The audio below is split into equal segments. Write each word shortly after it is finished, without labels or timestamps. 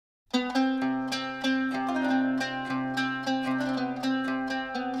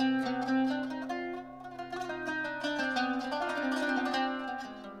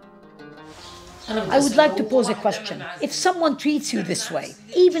I would like to pose a question. If someone treats you this way,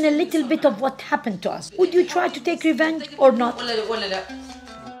 even a little bit of what happened to us, would you try to take revenge or not?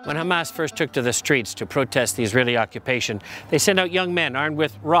 When Hamas first took to the streets to protest the Israeli occupation, they sent out young men armed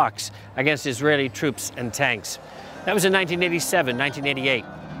with rocks against Israeli troops and tanks. That was in 1987, 1988.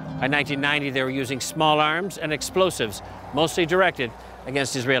 By 1990, they were using small arms and explosives, mostly directed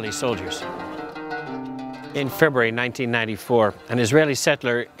against Israeli soldiers. In February 1994, an Israeli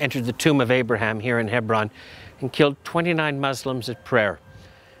settler entered the tomb of Abraham here in Hebron and killed 29 Muslims at prayer.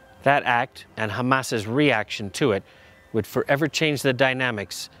 That act and Hamas's reaction to it would forever change the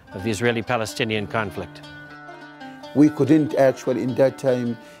dynamics of the Israeli-Palestinian conflict. We couldn't actually in that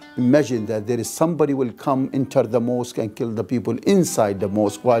time imagine that there is somebody will come, enter the mosque and kill the people inside the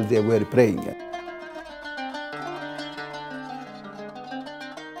mosque while they were praying.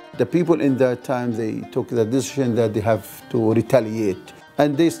 The people in that time, they took the decision that they have to retaliate,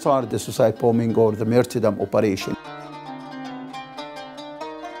 and they started the suicide bombing or the martyrdom operation.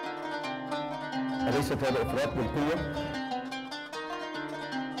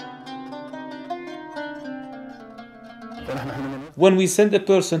 When we send a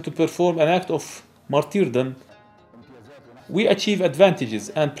person to perform an act of martyrdom, we achieve advantages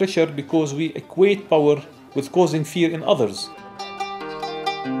and pressure because we equate power with causing fear in others.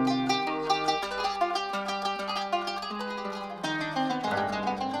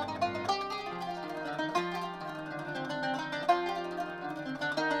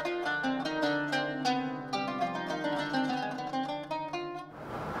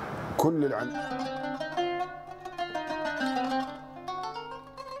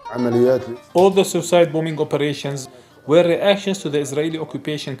 All the suicide bombing operations were reactions to the Israeli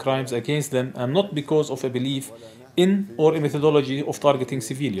occupation crimes against them and not because of a belief in or a methodology of targeting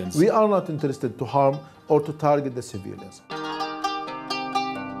civilians. We are not interested to harm or to target the civilians.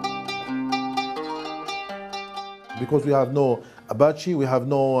 Because we have no Apache, we have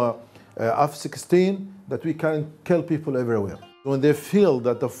no F-16, that we can kill people everywhere. When they feel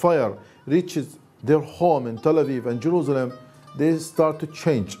that the fire reaches their home in Tel Aviv and Jerusalem, they start to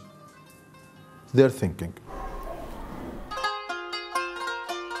change their thinking.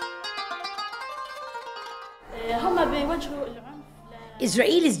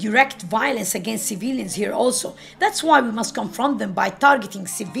 Israelis direct violence against civilians here also. That's why we must confront them by targeting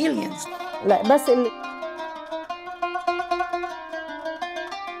civilians.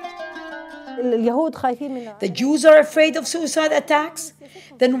 The Jews are afraid of suicide attacks?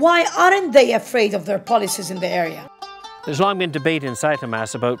 Then why aren't they afraid of their policies in the area? There's long been debate inside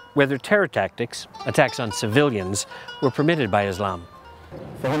Hamas about whether terror tactics, attacks on civilians, were permitted by Islam.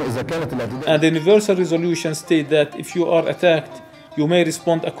 And the Universal Resolution states that if you are attacked, you may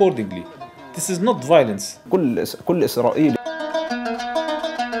respond accordingly. This is not violence.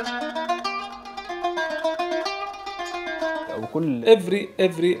 Every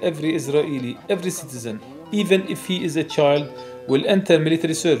Israeli, every citizen, even if he is a child, will enter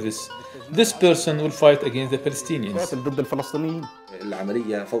military service. This person will fight against the Palestinians.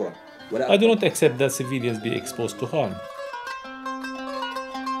 I do not accept that civilians be exposed to harm.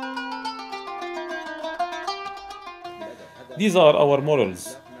 These are our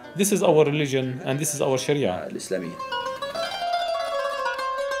morals. This is our religion and this is our Sharia.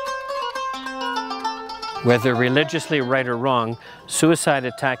 Whether religiously right or wrong, suicide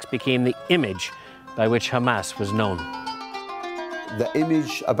attacks became the image by which Hamas was known. The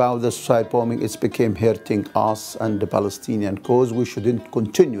image about the suicide bombing, it became hurting us and the Palestinian cause. We shouldn't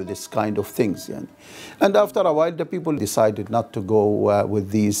continue this kind of things. And after a while, the people decided not to go with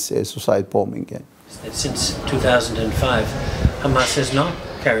these suicide bombing. Since 2005, Hamas has not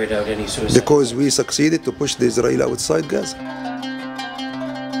carried out any suicide. Because we succeeded to push the Israel outside Gaza.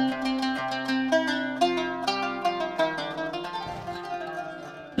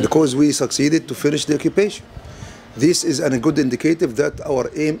 Because we succeeded to finish the occupation. This is a good indicative that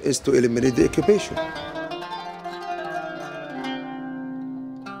our aim is to eliminate the occupation.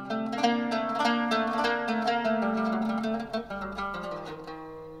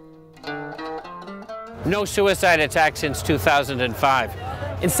 No suicide attacks since 2005.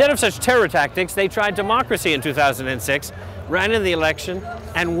 Instead of such terror tactics, they tried democracy in 2006, ran in the election,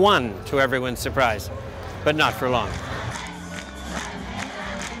 and won to everyone's surprise. But not for long.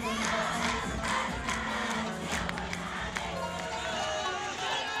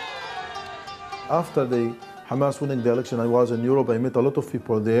 After the Hamas winning the election, I was in Europe. I met a lot of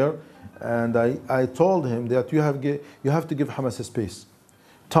people there, and I told him that you have to give Hamas a space,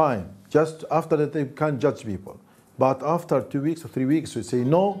 time. Just after that, they can't judge people. But after 2 weeks or 3 weeks, we say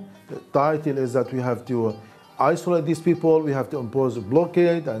no. The title is that we have to isolate these people, we have to impose a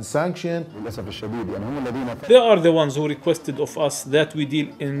blockade and sanction. They are the ones who requested of us that we deal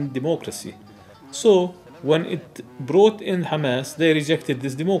in democracy. So when it brought in Hamas, they rejected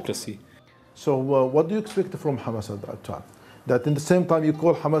this democracy. So what do you expect from Hamas at that time? That in the same time you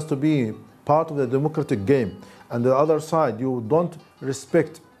call Hamas to be part of the democratic game, and the other side you don't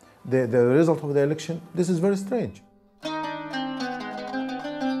respect the result of the election? This is very strange.